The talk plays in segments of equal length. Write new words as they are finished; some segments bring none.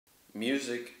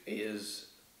Music is,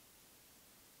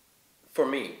 for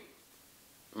me,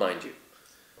 mind you,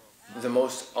 the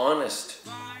most honest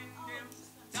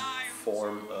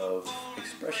form of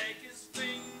expression.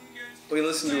 We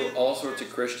listen to all sorts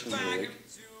of Christian music,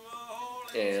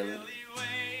 and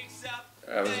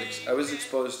I was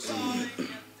exposed to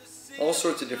all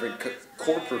sorts of different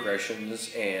chord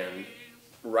progressions and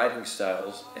writing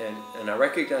styles, and I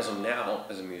recognize them now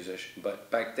as a musician, but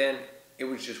back then it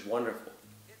was just wonderful.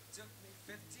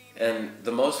 And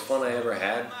the most fun I ever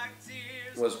had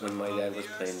was when my dad was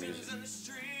playing music.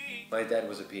 My dad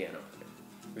was a piano player.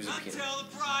 He was a pianist,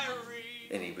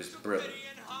 and he was brilliant.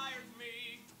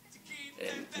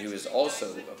 And he was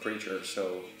also a preacher,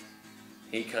 so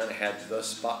he kind of had the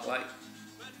spotlight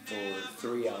for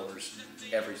 3 hours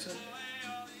every Sunday.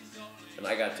 And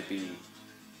I got to be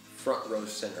front row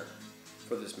center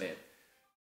for this man.